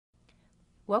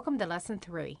Welcome to Lesson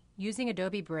 3, Using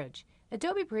Adobe Bridge.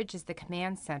 Adobe Bridge is the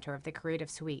command center of the Creative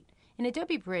Suite. In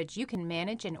Adobe Bridge, you can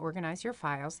manage and organize your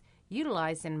files,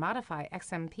 utilize and modify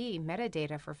XMP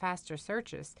metadata for faster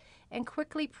searches, and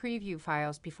quickly preview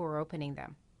files before opening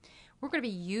them. We're going to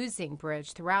be using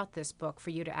Bridge throughout this book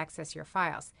for you to access your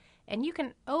files, and you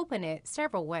can open it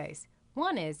several ways.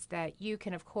 One is that you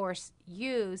can, of course,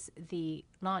 use the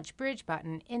Launch Bridge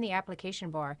button in the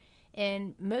application bar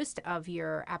in most of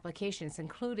your applications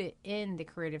included in the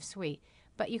Creative Suite,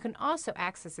 but you can also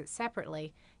access it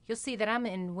separately. You'll see that I'm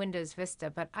in Windows Vista,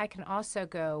 but I can also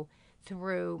go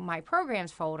through my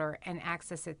Programs folder and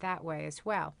access it that way as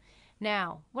well.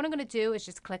 Now, what I'm going to do is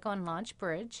just click on Launch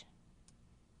Bridge,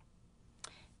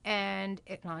 and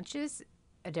it launches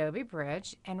Adobe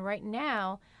Bridge, and right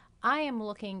now I am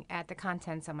looking at the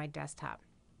contents on my desktop.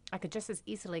 I could just as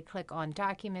easily click on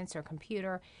Documents or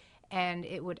Computer, and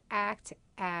it would act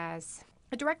as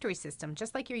a directory system,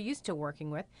 just like you're used to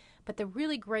working with. But the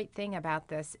really great thing about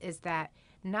this is that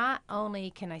not only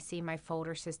can I see my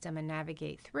folder system and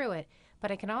navigate through it, but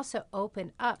I can also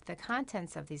open up the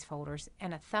contents of these folders,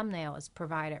 and a thumbnail is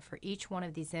provided for each one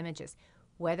of these images.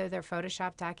 Whether they're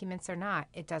Photoshop documents or not,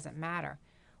 it doesn't matter.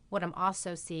 What I'm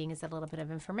also seeing is a little bit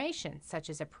of information, such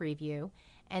as a preview,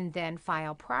 and then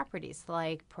file properties,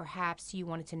 like perhaps you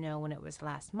wanted to know when it was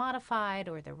last modified,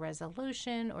 or the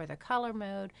resolution, or the color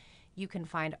mode. You can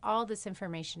find all this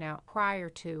information out prior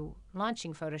to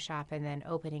launching Photoshop and then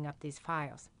opening up these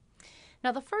files.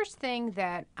 Now, the first thing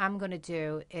that I'm going to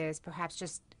do is perhaps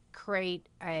just create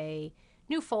a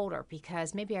new folder,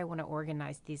 because maybe I want to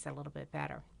organize these a little bit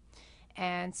better.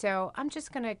 And so I'm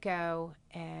just going to go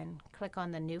and click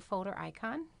on the new folder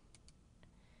icon,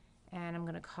 and I'm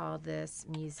going to call this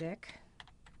Music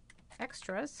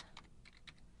Extras,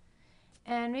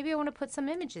 and maybe I want to put some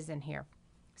images in here.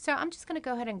 So I'm just going to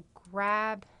go ahead and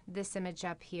grab this image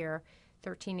up here,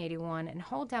 1381, and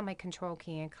hold down my control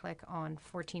key and click on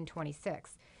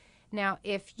 1426. Now,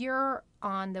 if you're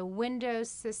on the Windows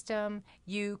system,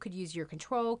 you could use your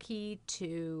control key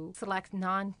to select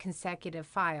non-consecutive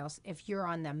files. If you're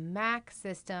on the Mac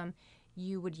system,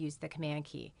 you would use the command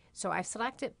key. So I've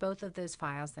selected both of those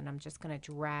files, and I'm just going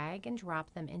to drag and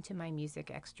drop them into my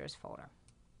Music Extras folder.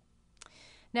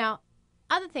 Now,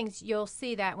 other things, you'll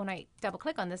see that when I double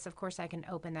click on this, of course I can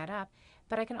open that up,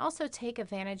 but I can also take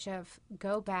advantage of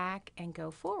go back and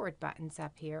go forward buttons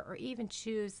up here, or even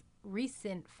choose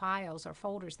recent files or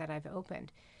folders that I've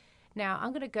opened. Now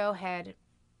I'm going to go ahead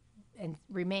and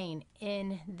remain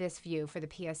in this view for the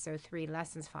PS03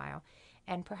 lessons file,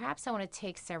 and perhaps I want to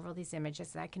take several of these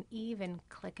images. I can even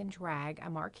click and drag a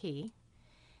marquee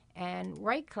and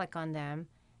right click on them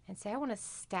and say I want to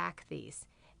stack these.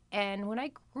 And when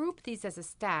I group these as a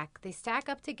stack, they stack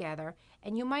up together,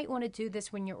 and you might want to do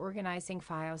this when you're organizing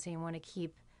files and you want to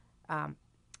keep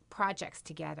projects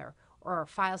together or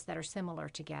files that are similar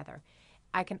together.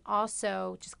 I can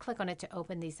also just click on it to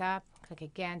open these up, click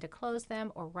again to close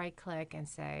them, or right click and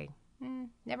say,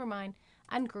 never mind,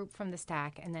 ungroup from the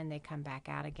stack, and then they come back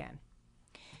out again.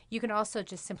 You can also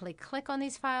just simply click on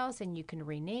these files, and you can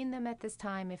rename them at this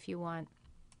time if you want.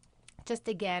 Just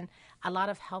again, a lot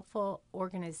of helpful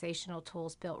organizational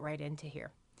tools built right into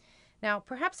here. Now,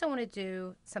 perhaps I want to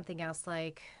do something else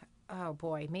like, oh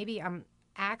boy, maybe I'm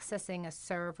accessing a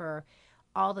server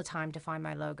all the time to find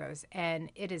my logos,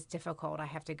 and it is difficult. I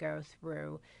have to go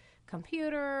through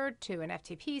computer to an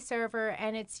FTP server,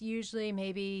 and it's usually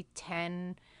maybe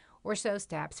 10 or so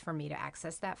steps for me to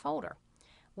access that folder.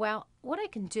 Well, what I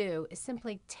can do is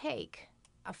simply take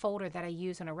a folder that I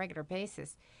use on a regular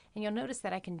basis, and you'll notice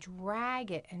that I can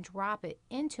drag it and drop it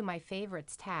into my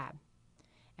Favorites tab.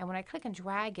 And when I click and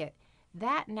drag it,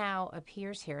 that now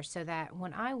appears here, so that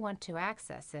when I want to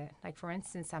access it, like for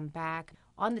instance, I'm back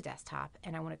on the desktop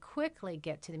and I want to quickly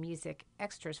get to the Music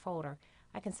Extras folder,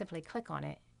 I can simply click on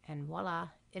it and voila,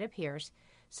 it appears,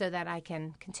 so that I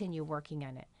can continue working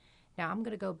on it. Now I'm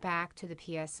going to go back to the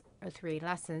PS03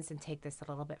 lessons and take this a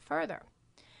little bit further.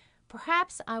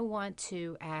 Perhaps I want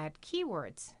to add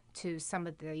keywords to some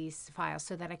of these files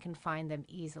so that I can find them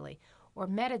easily, or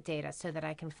metadata so that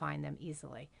I can find them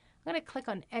easily. I'm going to click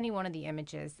on any one of the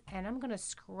images, and I'm going to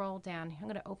scroll down. I'm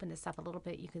going to open this up a little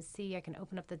bit. You can see I can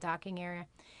open up the docking area.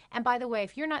 And by the way,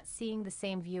 if you're not seeing the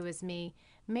same view as me,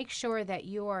 make sure that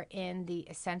you are in the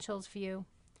Essentials view,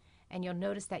 and you'll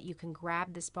notice that you can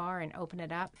grab this bar and open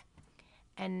it up.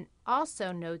 And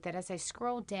also note that as I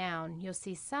scroll down, you'll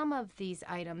see some of these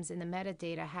items in the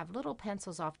metadata have little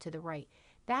pencils off to the right.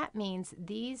 That means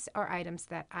these are items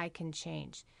that I can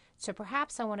change. So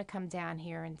perhaps I want to come down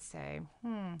here and say,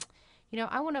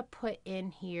 I want to put in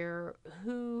here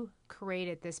who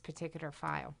created this particular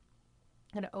file.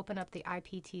 I'm going to open up the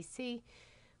IPTC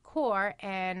core,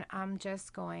 and I'm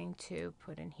just going to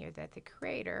put in here that the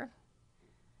creator,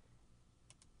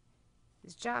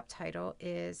 his job title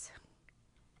is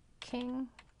King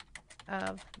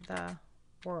of the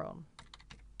World.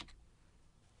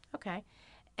 Okay.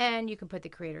 And you can put the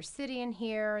creator city in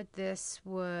here. This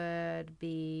would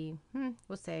be,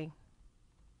 we'll say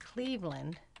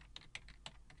Cleveland,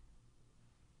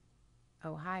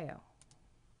 Ohio,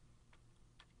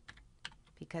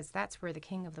 because that's where the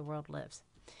King of the World lives.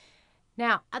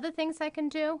 Now, other things I can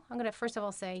do, I'm going to first of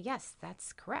all say, yes,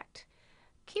 that's correct.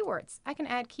 Keywords. I can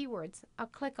add keywords. I'll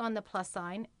click on the plus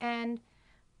sign and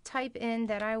type in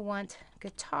that I want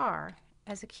guitar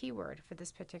as a keyword for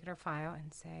this particular file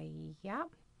and say, yep.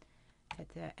 Hit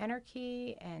the enter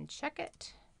key and check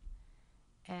it.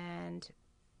 And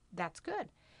that's good.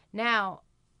 Now,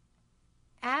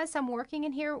 as I'm working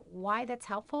in here, why that's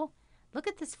helpful, look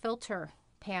at this filter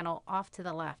panel off to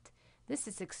the left. This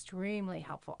is extremely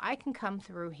helpful. I can come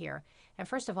through here, and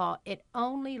first of all, it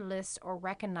only lists or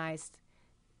recognizes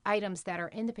items that are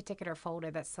in the particular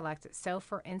folder that's selected. So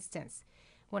for instance,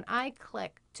 when I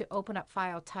click to open up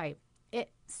file type,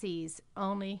 it sees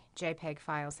only JPEG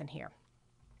files in here.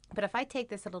 But if I take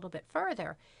this a little bit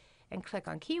further and click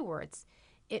on keywords,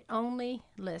 it only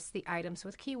lists the items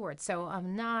with keywords. So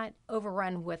I'm not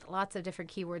overrun with lots of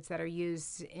different keywords that are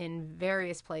used in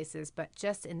various places, but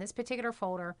just in this particular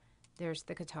folder, there's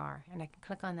the guitar. And I can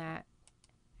click on that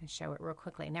and show it real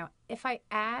quickly. Now, if I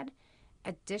add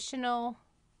additional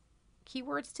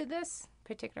keywords to this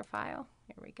particular file,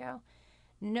 here we go,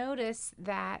 notice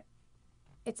that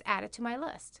it's added to my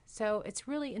list. So it's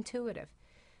really intuitive.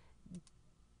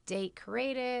 Date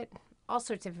created, all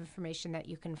sorts of information that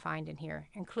you can find in here,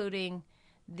 including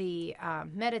the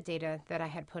metadata that I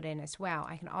had put in as well.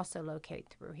 I can also locate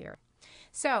through here.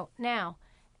 So now,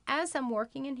 as I'm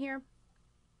working in here,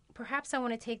 perhaps I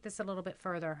want to take this a little bit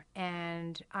further,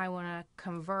 and I want to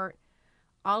convert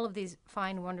all of these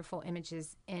fine, wonderful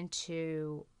images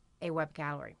into a web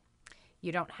gallery.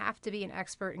 You don't have to be an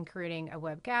expert in creating a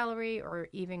web gallery or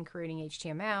even creating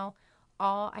HTML.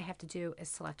 All I have to do is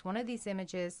select one of these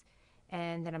images,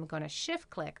 and then I'm going to shift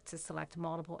click to select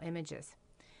multiple images.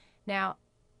 Now,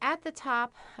 at the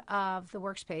top of the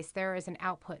workspace, there is an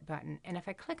output button, and if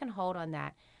I click and hold on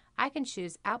that, I can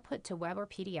choose output to web or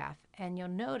PDF, and you'll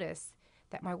notice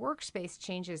that my workspace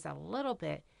changes a little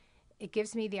bit. It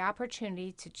gives me the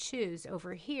opportunity to choose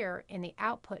over here in the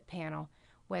output panel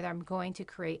whether I'm going to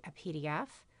create a PDF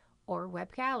or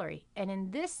web gallery. And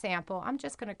in this sample, I'm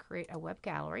just going to create a web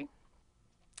gallery.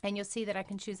 And you'll see that I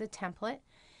can choose a template.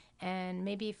 And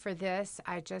maybe for this,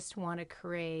 I just want to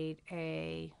create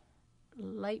a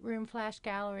Lightroom Flash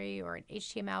gallery or an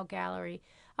HTML gallery.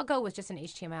 I'll go with just an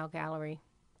HTML gallery.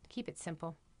 Keep it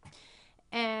simple.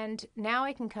 And now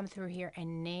I can come through here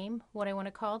and name what I want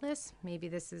to call this. Maybe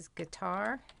this is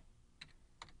Guitar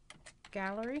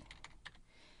Gallery.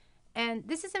 And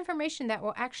this is information that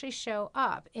will actually show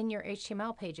up in your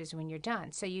HTML pages when you're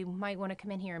done. So you might want to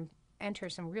come in here and enter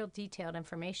some real detailed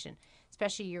information,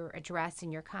 especially your address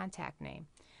and your contact name.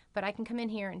 But I can come in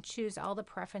here and choose all the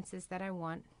preferences that I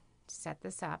want, set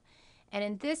this up. And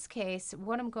in this case,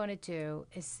 what I'm going to do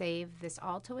is save this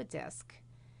all to a disk.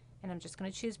 And I'm just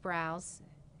going to choose Browse,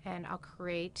 and I'll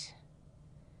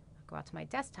go out to my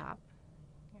desktop.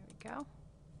 There we go.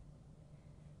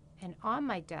 And on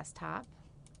my desktop,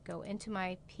 go into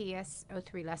my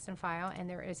PS03 lesson file, and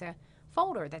there is a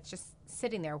folder that's just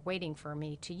sitting there waiting for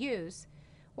me to use,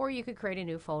 or you could create a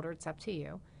new folder. It's up to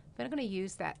you. But I'm going to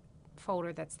use that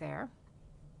folder that's there,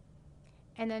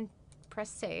 and then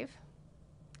press save,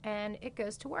 and it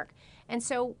goes to work. And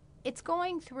so it's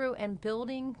going through and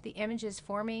building the images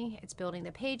for me. It's building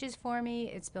the pages for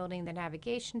me. It's building the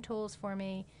navigation tools for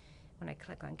me. When I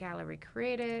click on Gallery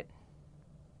Created,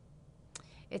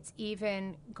 it's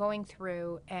even going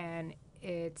through and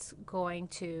it's going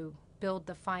to build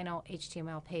the final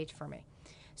HTML page for me.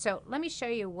 So let me show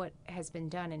you what has been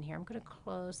done in here. I'm going to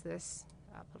close this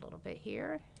up a little bit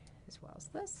here as well as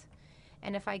this.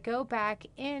 And if I go back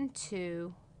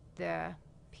into the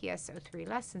PS03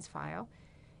 lessons file,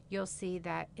 you'll see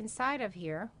that inside of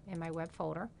here in my web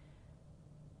folder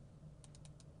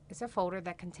is a folder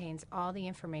that contains all the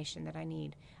information that I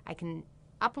need. I can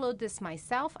upload this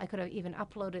myself. I could have even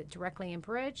uploaded it directly in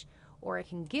Bridge, or I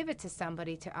can give it to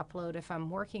somebody to upload if I'm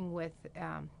working with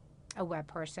a web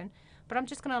person. But I'm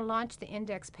just going to launch the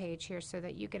index page here so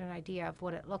that you get an idea of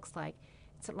what it looks like.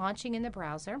 It's launching in the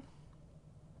browser.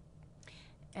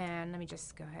 And let me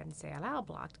just go ahead and say allow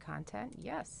blocked content.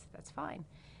 Yes, that's fine.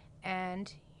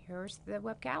 And here's the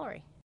web gallery.